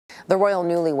The royal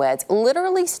newlyweds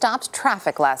literally stopped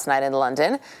traffic last night in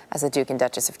London as the Duke and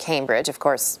Duchess of Cambridge, of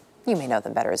course, you may know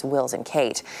them better as Wills and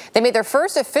Kate. They made their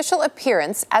first official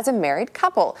appearance as a married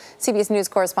couple. CBS News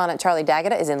correspondent Charlie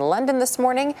D'Agata is in London this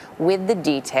morning with the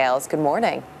details. Good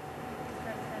morning.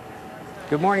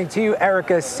 Good morning to you,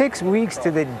 Erica. 6 weeks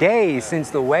to the day since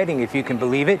the wedding, if you can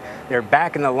believe it. They're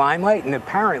back in the limelight and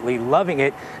apparently loving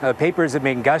it. Papers have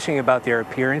been gushing about their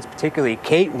appearance, particularly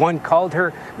Kate. One called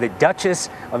her the Duchess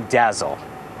of Dazzle.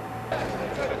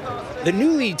 The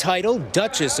newly titled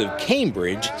Duchess of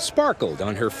Cambridge sparkled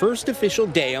on her first official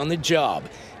day on the job.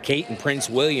 Kate and Prince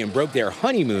William broke their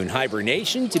honeymoon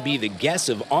hibernation to be the guests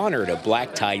of honor at a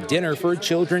black-tie dinner for a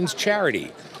children's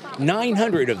charity.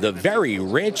 900 of the very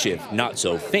rich, if not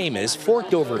so famous,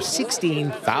 forked over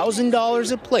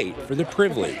 $16,000 a plate for the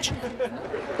privilege.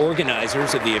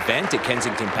 Organizers of the event at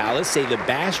Kensington Palace say the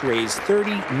bash raised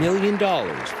 $30 million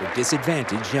for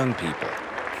disadvantaged young people.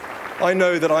 I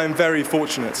know that I am very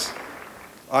fortunate.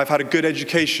 I've had a good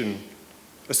education,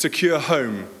 a secure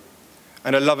home,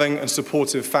 and a loving and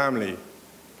supportive family.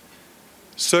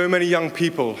 So many young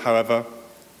people, however,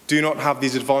 do not have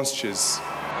these advantages.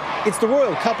 It's the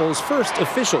royal couple's first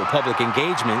official public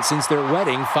engagement since their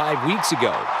wedding 5 weeks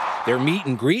ago. Their meet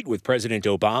and greet with President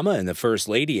Obama and the First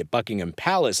Lady at Buckingham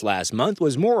Palace last month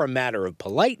was more a matter of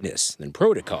politeness than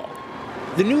protocol.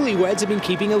 The newlyweds have been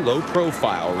keeping a low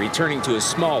profile, returning to a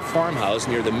small farmhouse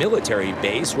near the military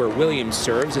base where William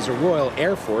serves as a Royal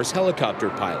Air Force helicopter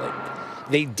pilot.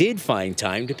 They did find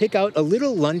time to pick out a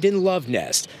little London love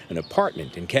nest, an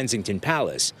apartment in Kensington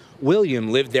Palace.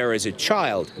 William lived there as a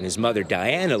child, and his mother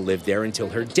Diana lived there until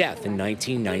her death in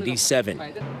 1997.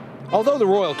 Although the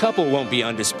royal couple won't be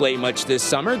on display much this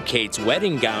summer, Kate's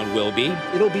wedding gown will be.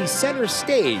 It'll be center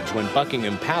stage when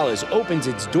Buckingham Palace opens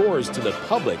its doors to the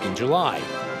public in July.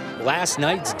 Last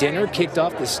night's dinner kicked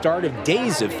off the start of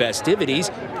days of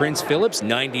festivities. Prince Philip's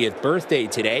 90th birthday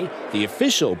today, the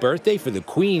official birthday for the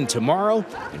Queen tomorrow,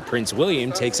 and Prince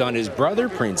William takes on his brother,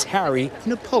 Prince Harry,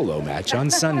 in a polo match on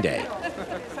Sunday.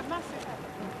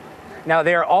 Now,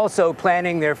 they're also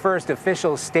planning their first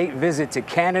official state visit to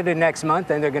Canada next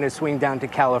month, and they're going to swing down to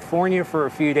California for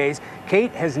a few days. Kate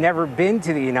has never been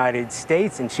to the United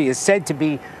States, and she is said to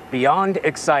be beyond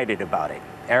excited about it.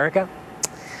 Erica?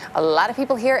 A lot of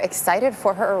people here excited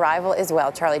for her arrival as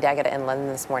well. Charlie D'Agata in London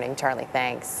this morning. Charlie,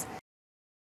 thanks.